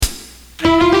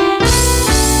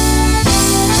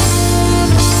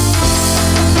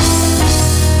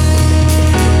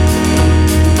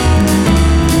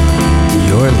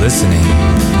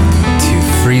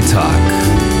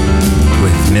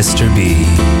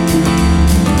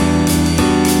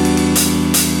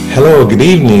Hello, good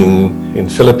evening in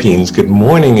Philippines, good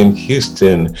morning in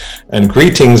Houston, and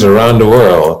greetings around the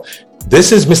world.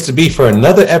 This is Mr. B for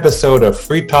another episode of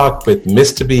Free Talk with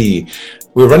Mr. B.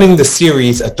 We're running the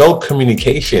series Adult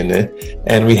Communication,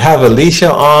 and we have Alicia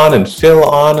on and Phil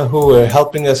on who are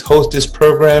helping us host this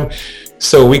program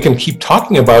so we can keep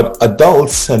talking about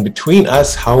adults and between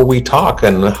us how we talk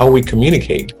and how we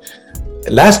communicate.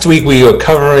 Last week we were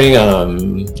covering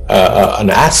an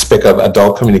aspect of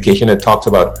adult communication that talks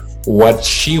about what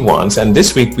she wants, and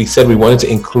this week we said we wanted to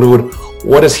include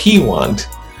what does he want.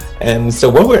 And so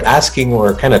what we're asking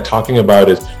or kind of talking about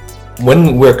is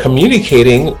when we're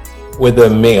communicating with a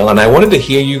male, and I wanted to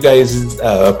hear you guys'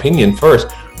 opinion first.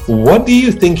 What do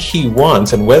you think he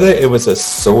wants? And whether it was a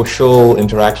social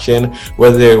interaction,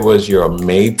 whether it was your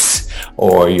mates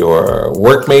or your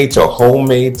workmates or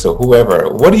homemates or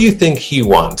whoever, what do you think he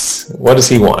wants? What does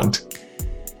he want?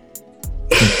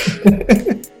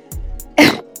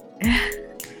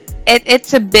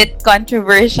 It's a bit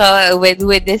controversial with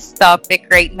this topic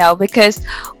right now because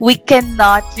we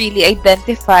cannot really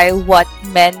identify what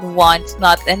men want,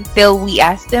 not until we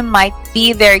ask them. Might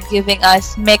be they're giving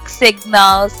us mixed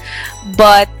signals,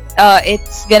 but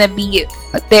it's gonna be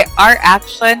our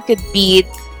action could be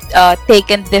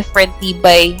taken differently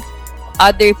by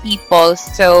other people,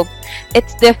 so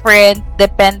it's different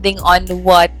depending on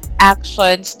what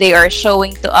actions they are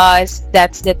showing to us.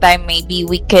 That's the time maybe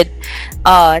we could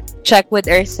check with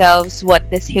ourselves, what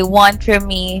does he want from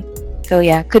me? So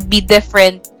yeah, could be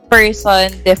different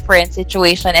person, different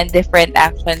situation, and different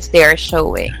actions they are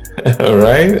showing. All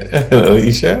right,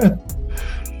 Alicia?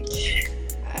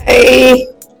 I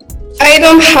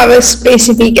don't have a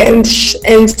specific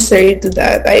answer to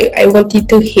that. I wanted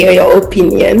to hear your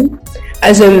opinion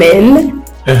as a man.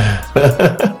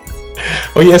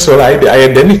 Oh yes, well I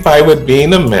identify with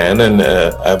being a man and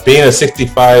being a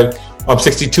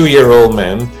 62-year-old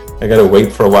man. I gotta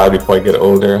wait for a while before I get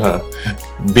older, huh?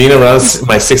 Being around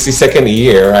my 62nd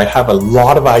year, I have a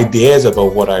lot of ideas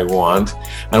about what I want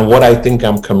and what I think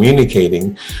I'm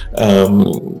communicating.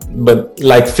 But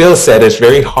like Phil said, it's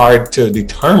very hard to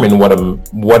determine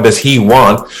what does he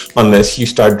want unless you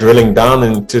start drilling down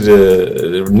into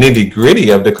the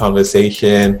nitty-gritty of the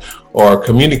conversation or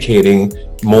communicating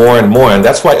more and more. And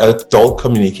that's why adult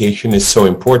communication is so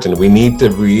important. We need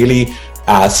to really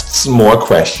ask more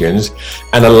questions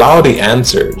and allow the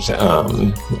answers.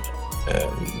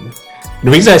 The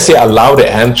reason I say allow the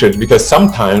answers because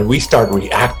sometimes we start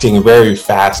reacting very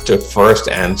fast to first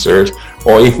answers,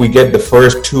 or if we get the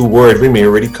first two words, we may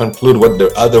already conclude what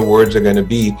the other words are going to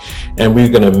be, and we're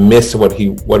going to miss what we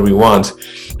want.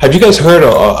 Have you guys heard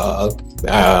a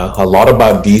lot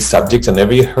about these subjects? And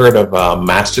have you heard of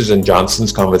Masters and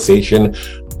Johnson's conversation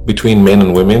between men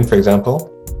and women, for example?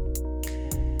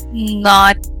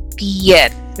 Not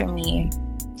yet for me.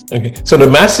 Okay, so the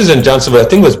Masters and Johnson, I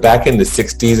think it was back in the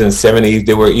 60s and 70s,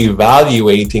 they were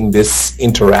evaluating this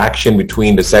interaction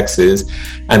between the sexes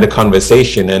and the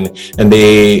conversation. And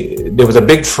there was a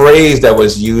big phrase that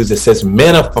was used that says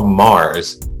men are from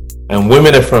Mars and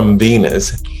women are from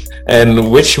Venus. And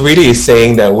which really is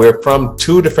saying that we're from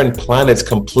two different planets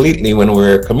completely when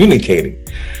we're communicating.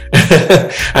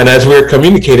 And as we're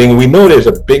communicating, we know there's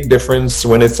a big difference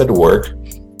when it's at work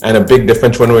and a big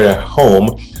difference when we're at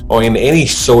home or in any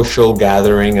social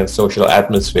gathering and social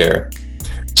atmosphere.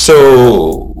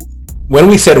 So when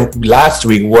we said last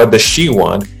week, what does she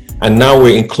want? And now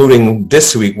we're including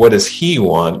this week, what does he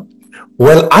want?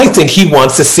 Well, I think he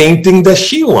wants the same thing that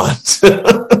she wants. You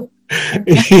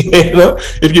know,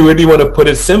 if you really want to put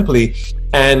it simply.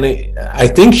 And I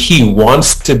think he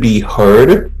wants to be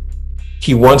heard.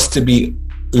 He wants to be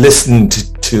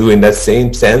listened to in that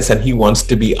same sense, and he wants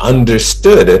to be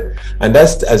understood. And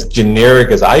that's as generic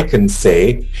as I can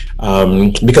say,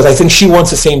 because I think she wants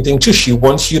the same thing too. She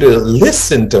wants you to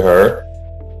listen to her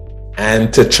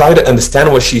and to try to understand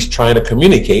what she's trying to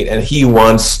communicate, and he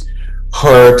wants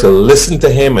her to listen to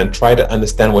him and try to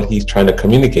understand what he's trying to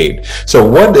communicate. So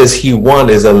what does he want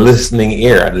is a listening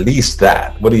ear, at least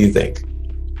that. What do you think?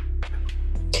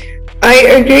 I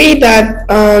agree that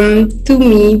to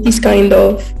me, this kind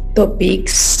of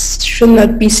topics should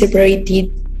not be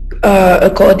separated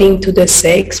according to the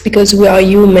sex, because we are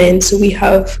humans, so we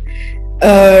have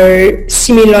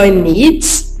similar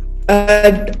needs.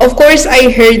 Of course, I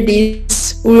heard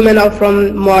this, women are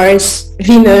from Mars,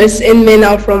 Venus, and men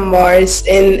are from Mars,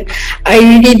 and I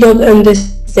really don't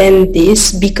understand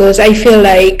this because I feel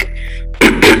like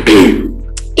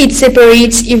it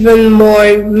separates even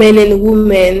more men and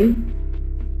women,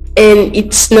 and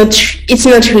it's not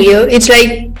real. It's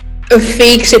like a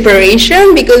fake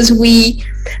separation because we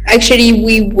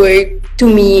work, to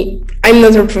me, I'm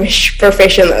not a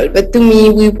professional, but to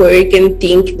me, we work and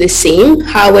think the same.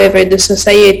 However, the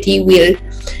society will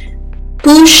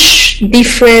push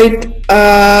different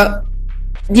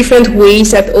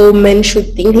ways that all men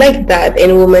should think like that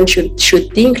and women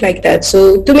should think like that.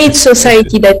 So to me, it's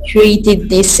society that created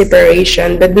this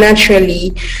separation, but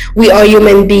naturally we are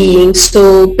human beings,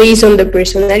 so based on the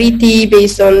personality,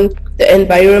 based on the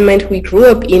environment we grew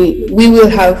up in, we will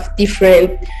have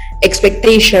different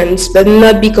expectations, but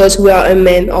not because we are a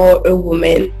man or a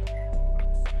woman.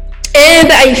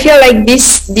 And I feel like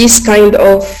this kind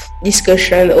of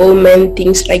discussion, all men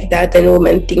thinks like that and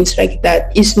women thinks like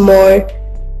that, is more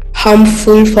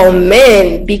harmful for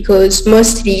men, because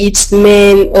mostly it's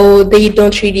men, or they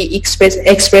don't really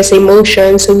express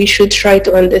emotion, so we should try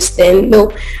to understand.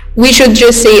 No, we should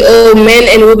just say, oh, men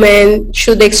and women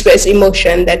should express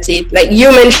emotion, that's it. Like,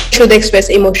 humans should express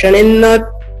emotion, and not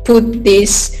put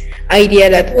this idea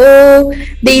that, oh,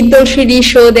 they don't really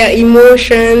show their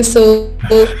emotions, so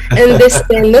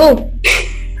understand. No.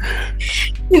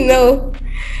 No.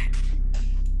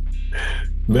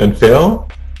 And Phil?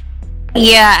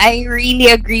 Yeah, I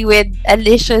really agree with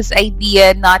Alicia's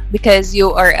idea. Not because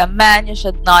you are a man, you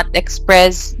should not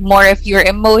express more of your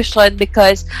emotion,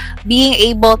 because being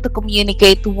able to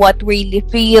communicate what we really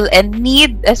feel and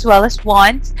need as well as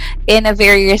wants in a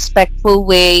very respectful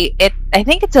way, I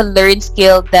think it's a learned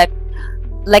skill that,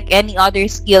 like any other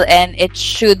skill, and it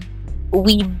should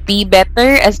we be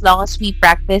better as long as we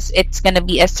practice. It's gonna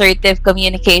be assertive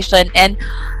communication, and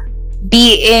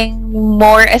being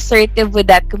more assertive with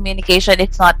that communication,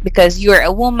 it's not because you're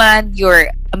a woman, you're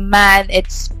a man,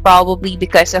 it's probably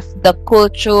because of the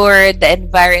culture, the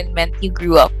environment you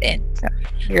grew up in. So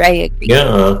here I agree.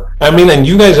 Yeah, I mean, and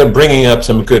you guys are bringing up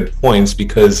some good points,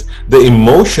 because the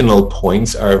emotional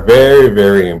points are very,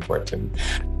 very important.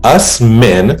 Us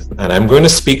men, and I'm going to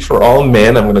speak for all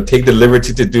men, I'm going to take the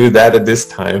liberty to do that at this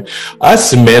time.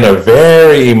 Us men are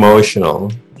very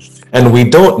emotional. And we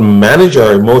don't manage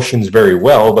our emotions very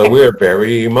well, but we're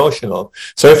very emotional.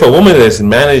 So if a woman is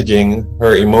managing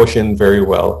her emotion very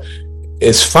well,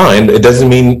 it's fine. It doesn't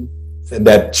mean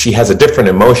that she has a different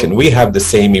emotion. We have the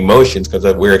same emotions because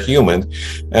we're humans,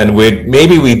 and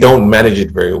maybe we don't manage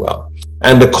it very well.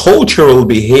 And the cultural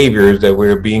behaviors that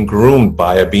we're being groomed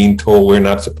by are being told we're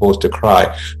not supposed to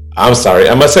cry. I'm sorry,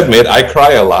 I must admit, I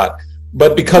cry a lot.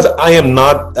 But because I am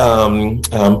not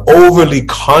overly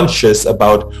conscious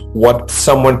about what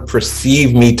someone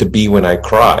perceives me to be when I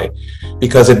cry,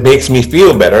 because it makes me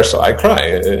feel better, so I cry,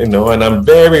 and I'm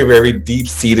very, very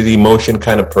deep-seated emotion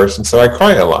kind of person, so I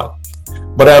cry a lot.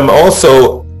 But I'm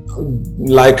also,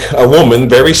 like a woman,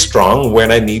 very strong when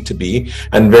I need to be,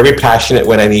 and very passionate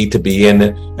when I need to be,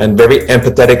 and very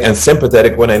empathetic and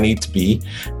sympathetic when I need to be,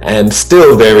 and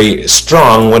still very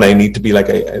strong when I need to be, like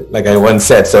I once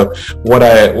said. So what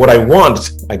I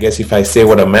want, I guess if I say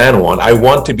what a man wants, I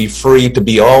want to be free to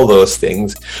be all those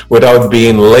things without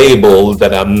being labeled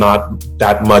that I'm not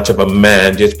that much of a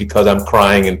man just because I'm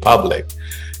crying in public.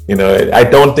 I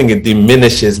don't think it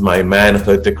diminishes my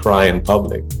manhood to cry in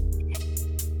public.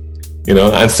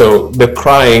 And so the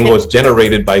crying was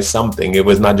generated by something. It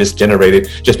was not just generated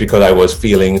just because I was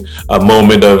feeling a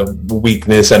moment of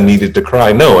weakness and needed to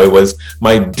cry. No, it was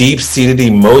my deep-seated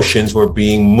emotions were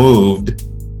being moved,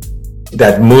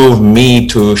 that moved me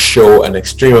to show an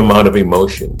extreme amount of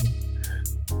emotion.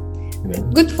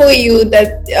 Good for you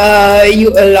that you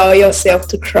allow yourself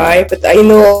to cry, but I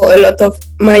know a lot of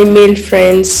my male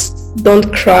friends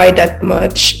don't cry that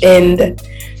much, and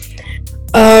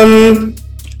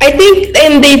I think,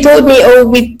 and they told me,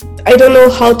 I don't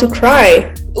know how to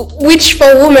cry, which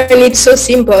for women, it's so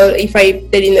simple. If I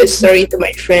tell a story to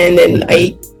my friend and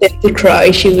I tend to cry,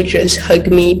 she would just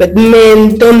hug me. But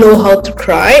men don't know how to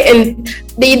cry, and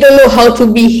they don't know how to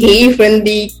behave when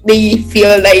they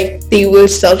feel like they will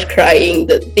start crying.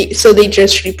 So they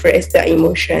just repress their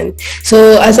emotion.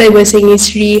 So as I was saying,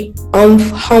 it's really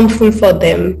harmful for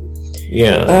them.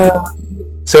 Yeah.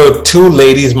 So two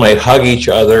ladies might hug each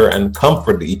other and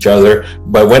comfort each other,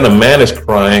 but when a man is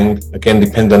crying, again,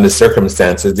 depends on the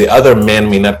circumstances, the other man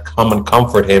may not come and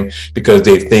comfort him because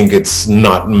they think it's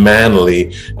not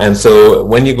manly. And so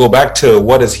when you go back to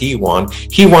what does he want?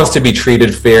 He wants to be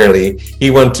treated fairly. He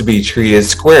wants to be treated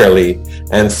squarely.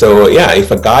 And so, yeah,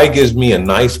 if a guy gives me a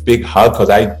nice big hug because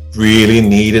I really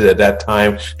needed at that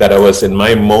time, that I was in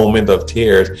my moment of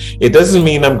tears, it doesn't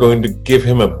mean I'm going to give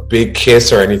him a big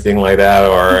kiss or anything like that,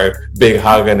 or a big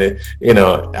hug. And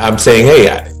I'm saying,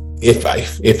 hey,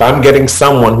 if I'm getting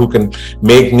someone who can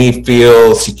make me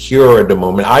feel secure at the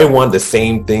moment, I want the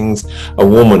same things a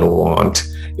woman wants.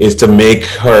 is to make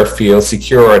her feel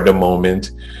secure at the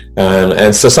moment.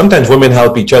 And so sometimes women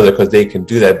help each other because they can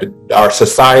do that. But our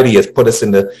society has put us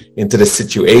into the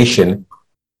situation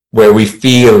where we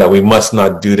feel that we must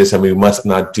not do this and we must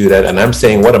not do that. And I'm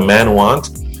saying what a man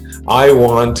wants, I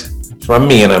want from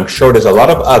me, and I'm sure there's a lot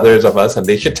of others of us, and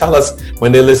they should tell us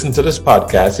when they listen to this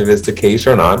podcast if it's the case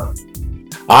or not.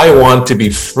 I want to be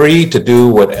free to do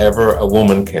whatever a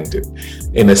woman can do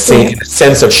in a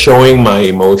sense of showing my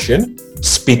emotion,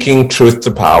 speaking truth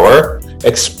to power,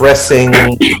 expressing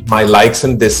my likes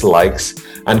and dislikes,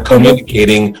 and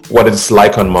communicating what it's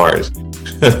like on Mars.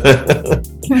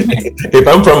 If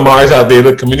I'm from Mars, I'll be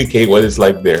able to communicate what it's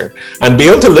like there and be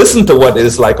able to listen to what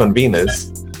it's like on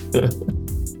Venus.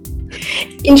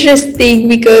 Interesting,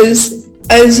 because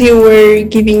as you were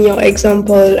giving your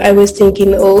example, I was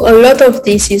thinking, a lot of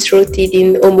this is rooted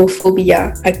in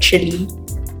homophobia, actually.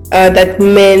 That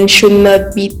men should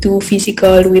not be too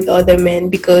physical with other men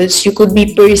because you could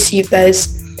be perceived as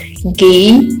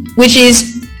gay, which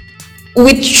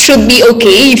should be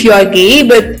okay if you are gay,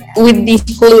 but with this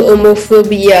whole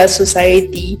homophobia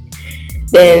society,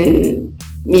 then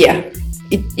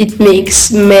it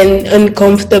makes men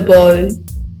uncomfortable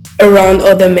around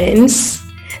other men.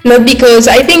 Not because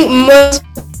I think most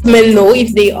men know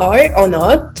if they are or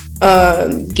not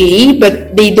gay,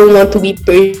 but they don't want to be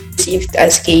perceived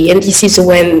as gay, and this is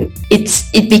when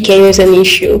it becomes an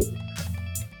issue.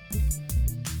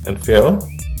 And Phil?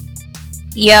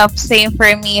 Yep, same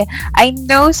for me. I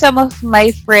know some of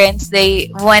my friends,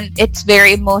 when it's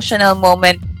very emotional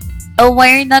moment,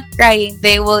 why you're not crying?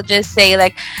 They will just say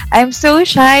like, I'm so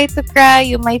shy to cry.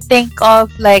 You might think of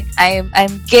like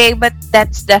I'm gay, but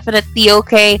that's definitely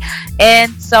okay.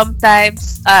 And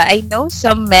sometimes I know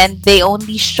some men, they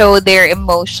only show their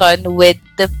emotion with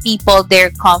the people they're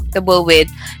comfortable with.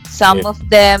 Some of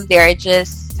them, they're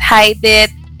just hide it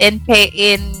in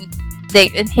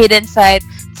hidden side.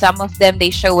 Some of them, they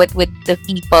show it with the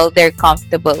people they're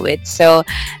comfortable with. So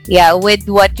yeah, with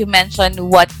what you mentioned,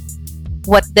 what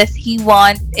does he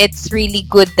want, it's really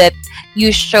good that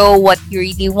you show what you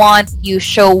really want, you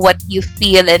show what you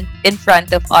feel in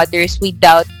front of others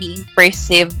without being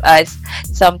perceived as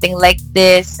something like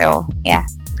this. So yeah,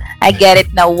 I get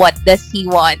it now. What does he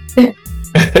want?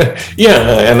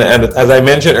 Yeah, and as I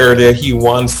mentioned earlier, he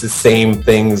wants the same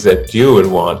things that you would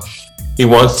want. He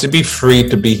wants to be free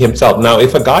to be himself. Now,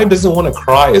 if a guy doesn't want to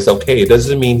cry, it's okay. It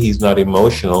doesn't mean he's not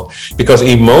emotional, because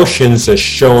emotions are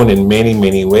shown in many,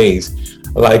 many ways.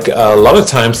 Like a lot of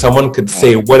times someone could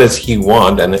say, what does he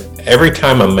want? And every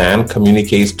time a man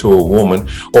communicates to a woman,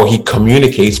 or he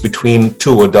communicates between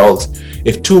two adults,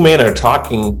 if two men are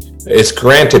talking, it's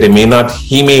granted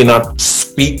he may not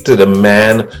speak to the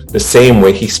man the same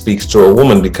way he speaks to a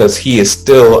woman, because he is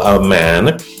still a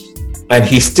man, and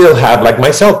he still have, like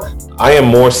myself, I am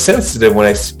more sensitive when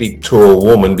I speak to a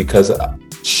woman because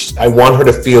I want her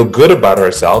to feel good about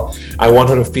herself. I want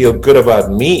her to feel good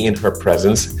about me in her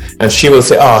presence. And she will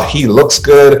say, oh, he looks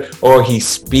good, or he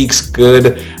speaks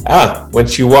good. When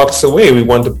she walks away, we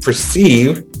want to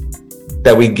perceive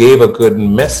that we gave a good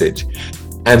message.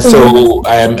 And so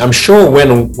I'm sure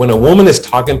when a woman is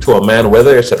talking to a man,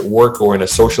 whether it's at work or in a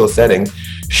social setting,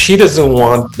 she doesn't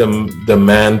want the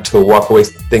man to walk away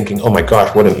thinking, oh my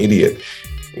gosh, what an idiot.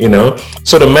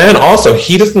 So the man also,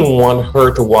 he doesn't want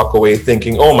her to walk away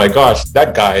thinking, oh my gosh,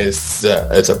 that guy is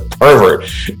a pervert,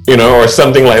 or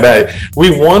something like that.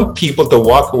 We want people to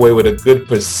walk away with a good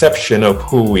perception of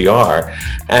who we are.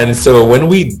 And so when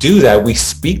we do that, we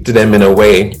speak to them in a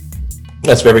way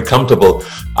that's very comfortable.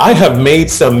 I have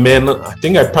made some men, I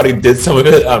think I probably did some of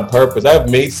it on purpose. I have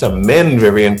made some men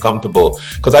very uncomfortable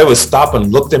because I would stop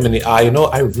and look them in the eye.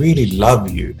 I really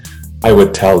love you, I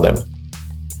would tell them.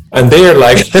 And they're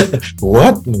like,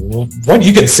 what?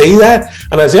 You can say that?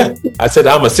 And I said,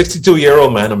 I'm a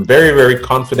 62-year-old man. I'm very, very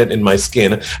confident in my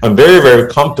skin. I'm very, very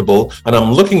comfortable. And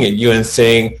I'm looking at you and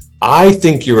saying, I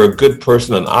think you're a good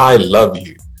person and I love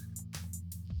you.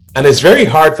 And it's very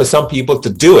hard for some people to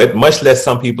do it, much less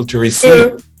some people to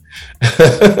receive.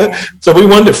 So we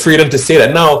want the freedom to say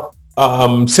that. Now,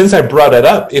 since I brought it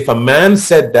up, if a man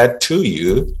said that to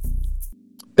you,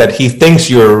 that he thinks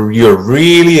you're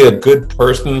really a good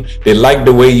person, they like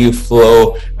the way you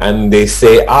flow, and they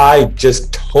say, I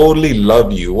just totally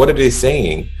love you. What are they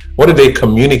saying? What are they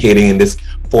communicating in this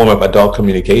form of adult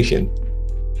communication?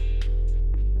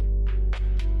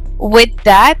 With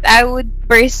that, I would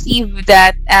perceive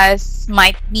that as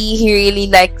might be he really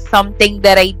likes something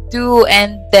that I do,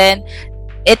 and then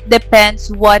it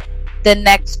depends what the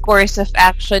next course of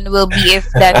action will be. If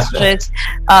that's just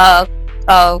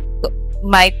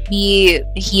might be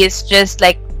he is just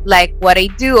like like what I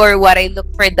do or what I look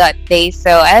for that day.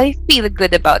 So I feel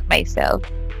good about myself.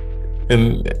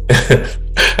 And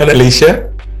and Alicia?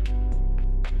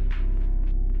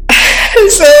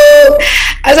 So,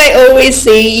 as I always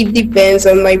say, it depends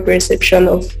on my perception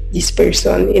of this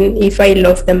person and if I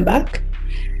love them back.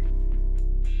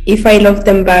 If I love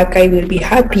them back, I will be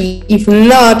happy. If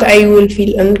not, I will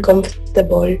feel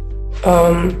uncomfortable.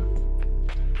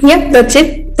 Yeah, that's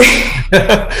it.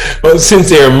 Well, since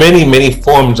there are many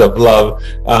forms of love,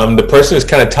 the person is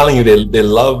kind of telling you they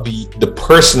love the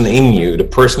person in you, the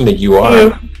person that you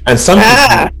are. And some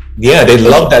people, yeah, they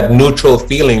love that neutral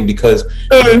feeling, because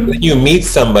when you meet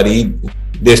somebody,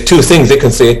 there's two things they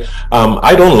can say.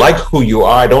 I don't like who you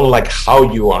are, I don't like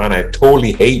how you are, and I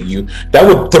totally hate you. That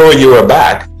would throw you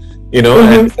aback.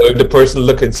 And so if the person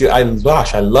look and see, I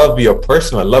love your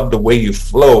person, I love the way you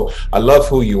flow, I love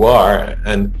who you are.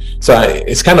 And so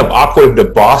it's kind of awkward if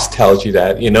the boss tells you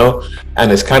that,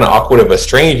 and it's kind of awkward if a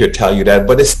stranger tell you that,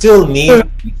 but it still needs to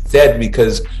be said,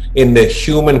 because in the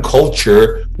human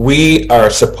culture, we are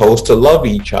supposed to love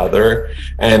each other.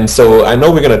 And so I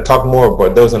know we're going to talk more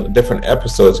about those in different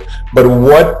episodes, but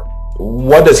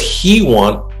what does he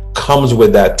want comes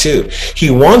with that too. He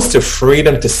wants the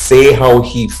freedom to say how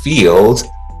he feels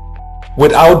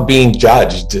without being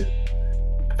judged.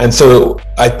 And so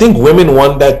I think women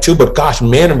want that too, but gosh,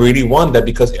 men really want that,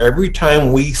 because every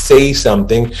time we say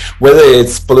something, whether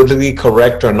it's politically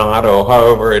correct or not, or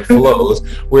however it flows,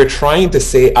 we're trying to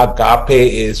say agape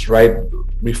is right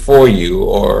before you,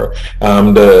 or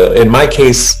in my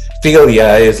case,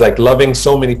 philia is like loving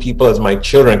so many people as my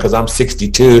children, because I'm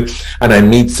 62 and I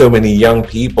meet so many young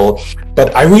people,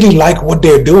 but I really like what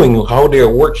they're doing, how they're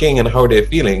working and how they're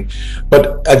feeling.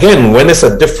 But again, when it's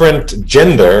a different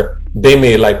gender, they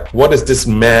may like, what is this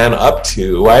man up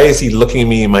to? Why is he looking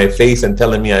me in my face and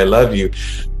telling me I love you?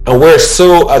 And we're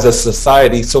so, as a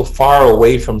society, so far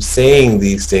away from saying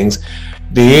these things.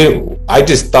 I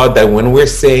just thought that when we're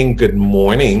saying good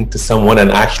morning to someone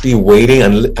and actually waiting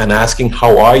and asking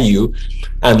how are you,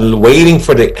 and waiting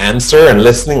for the answer and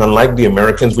listening, unlike the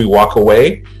Americans, we walk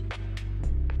away,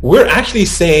 we're actually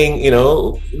saying,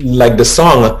 like the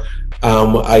song,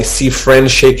 I see friends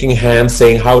shaking hands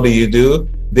saying how do you do,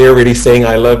 they're really saying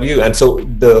I love you. And so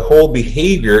the whole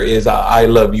behavior is I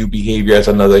love you behavior as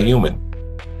another human.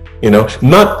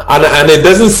 Not, and it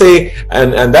doesn't say,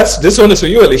 and that's, this one is for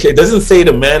you, Alicia. It doesn't say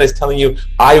the man is telling you,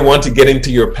 I want to get into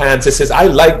your pants. It says, I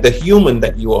like the human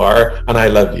that you are, and I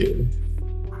love you.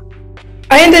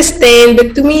 I understand,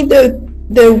 but to me, the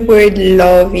word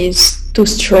love is too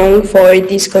strong for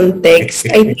this context.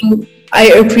 I think I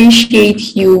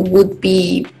appreciate you would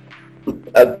fit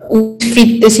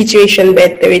the situation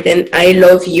better than I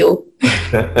love you.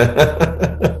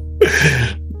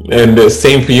 And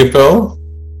same for you, Phil?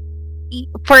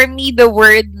 For me, the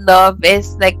word love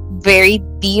is like very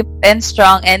deep and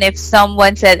strong. And if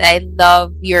someone said, I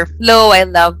love your flow, I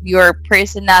love your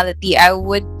personality, I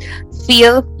would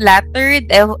feel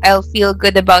flattered. I'll feel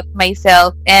good about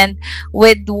myself. And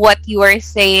with what you are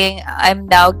saying, I'm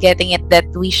now getting it that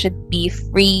we should be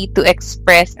free to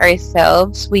express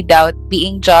ourselves without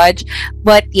being judged.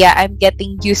 But yeah, I'm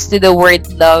getting used to the word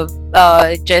love.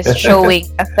 Just showing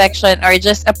affection or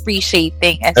just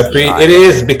appreciating as it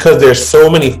is, because there's so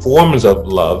many forms of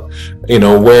love,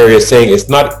 where you're saying it's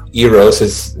not eros,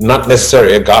 it's not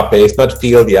necessarily agape, it's not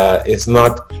philia, it's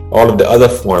not all of the other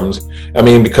forms. I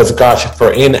mean, because gosh,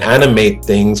 for inanimate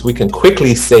things, we can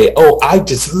quickly say, oh, I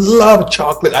just love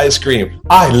chocolate ice cream,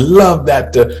 I love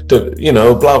that to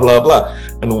blah blah blah.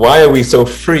 And why are we so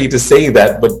free to say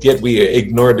that, but yet we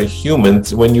ignore the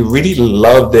humans? When you really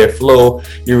love their flow,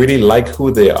 you really like who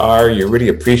they are, you really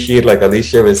appreciate, like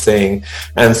Alicia was saying.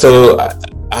 And so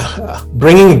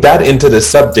bringing that into the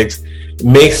subject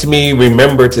makes me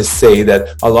remember to say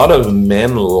that a lot of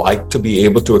men like to be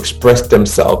able to express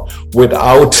themselves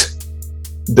without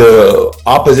the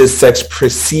opposite sex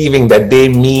perceiving that they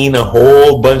mean a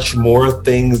whole bunch more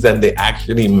things than they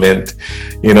actually meant,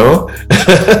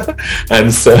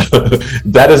 and so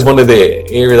that is one of the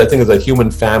areas I think as a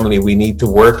human family we need to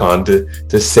work on,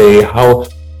 to say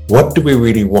what do we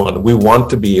really want? We want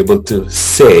to be able to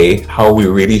say how we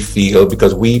really feel,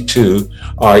 because we too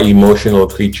are emotional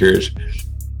creatures.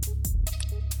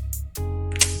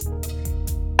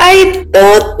 I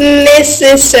don't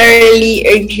necessarily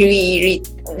agree with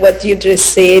what you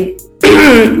just said,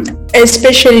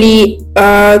 especially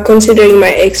considering my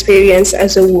experience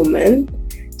as a woman.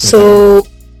 So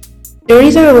the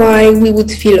reason why we would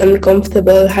feel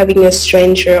uncomfortable having a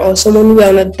stranger or someone we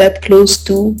are not that close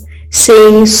to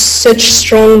saying such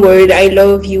strong word, I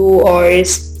love you, or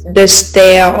the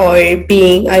stare or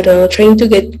being, I don't know, trying to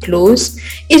get close,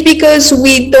 is because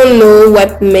we don't know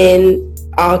what men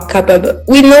are capable.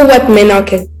 We know what men are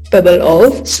capable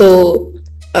of, so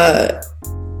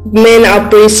men are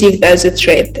perceived as a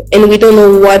threat, and we don't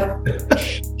know what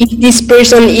if this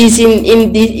person is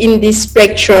in this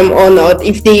spectrum or not,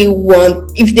 if they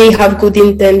have good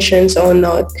intentions or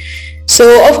not.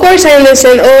 So of course I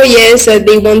understand, oh yes,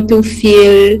 they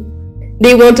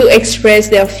want to express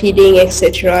their feeling,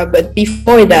 etc. But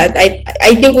before that,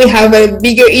 I think we have a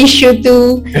bigger issue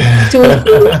to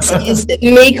is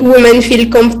make women feel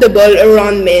comfortable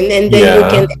around men, and then you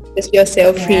can express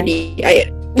yourself freely.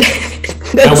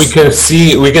 And we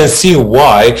can see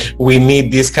why we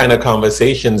need these kind of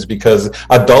conversations, because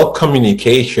adult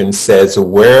communication says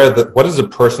what does the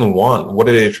person want? What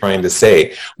are they trying to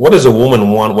say? What does a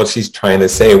woman want? What she's trying to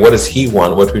say? What does he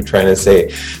want? What we're trying to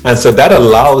say? And so that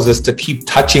allows us to keep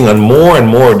touching on more and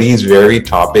more of these very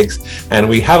topics. And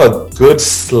we have a good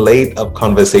slate of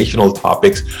conversational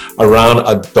topics around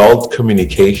adult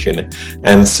communication.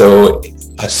 And so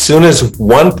as soon as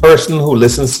one person who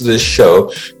listens to this show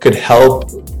could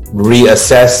help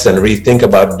reassess and rethink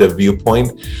about the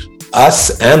viewpoint,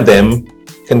 us and them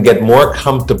can get more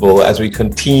comfortable as we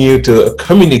continue to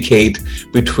communicate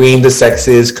between the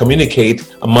sexes,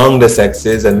 communicate among the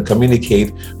sexes, and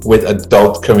communicate with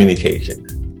adult communication.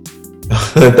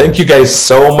 Thank you guys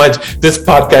so much. This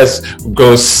podcast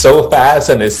goes so fast,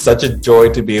 and it's such a joy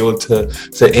to be able to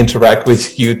interact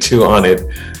with you two on it.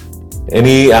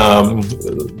 Any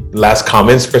last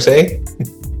comments per se?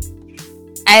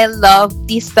 I love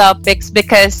these topics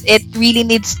because it really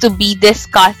needs to be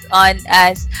discussed on,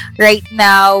 as right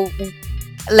now,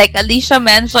 like Alicia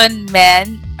mentioned,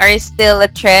 men are still a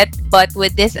threat, but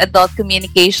with this adult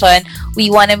communication, we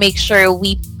want to make sure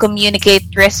we communicate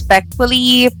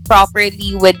respectfully,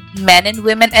 properly with men and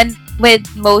women, and with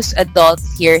most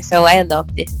adults here. So I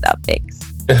love these topics.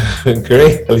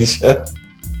 Great, Alicia.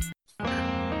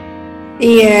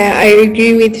 Yeah, I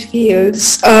agree with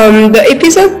Fields. The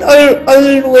episode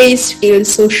always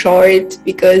feels so short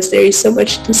because there is so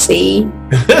much to say.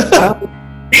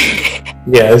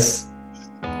 Yes.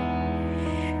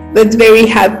 But very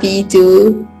happy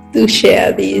to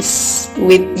share this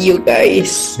with you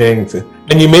guys. Thanks.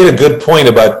 And you made a good point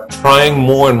about trying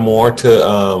more and more to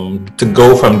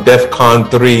go from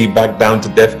DEFCON 3 back down to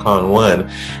DEFCON 1.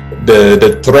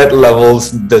 The threat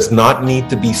levels does not need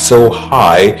to be so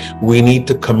high. We need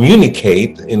to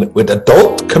communicate with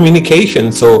adult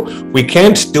communication. So we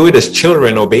can't do it as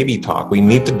children or baby talk. We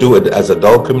need to do it as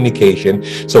adult communication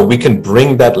so we can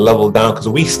bring that level down, because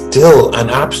we still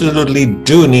and absolutely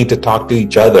do need to talk to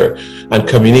each other and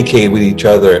communicate with each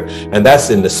other. And that's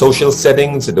in the social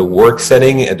settings, in the work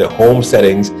setting, in the home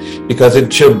settings, because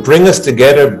it should bring us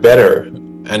together better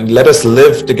and let us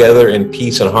live together in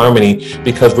peace and harmony,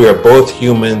 because we are both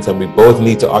humans and we both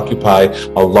need to occupy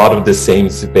a lot of the same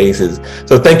spaces.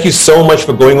 So thank you so much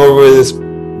for going over this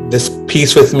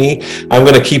piece with me. I'm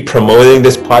going to keep promoting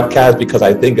this podcast because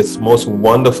I think it's most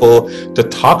wonderful to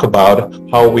talk about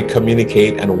how we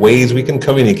communicate and ways we can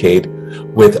communicate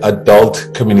with adult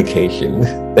communication.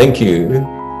 Thank you.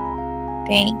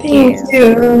 Thank you.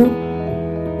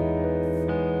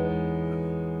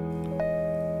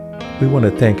 We want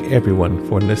to thank everyone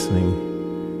for listening.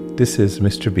 This is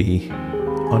Mr. B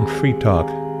on Free Talk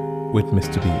with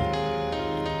Mr. B.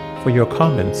 For your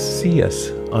comments, see us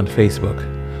on Facebook.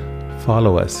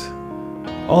 Follow us.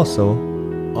 Also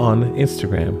on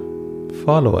Instagram.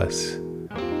 Follow us.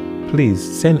 Please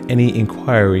send any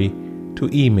inquiry to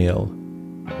email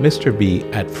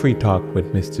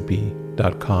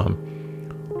mrb@freetalkwithmrb.com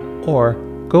or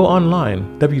go online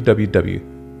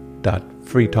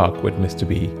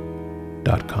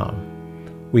www.freetalkwithmrb.com.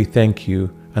 We thank you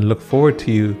and look forward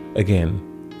to you again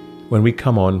when we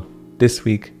come on this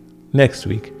week, next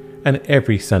week, and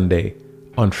every Sunday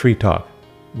on Free Talk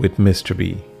with Mr.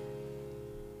 B.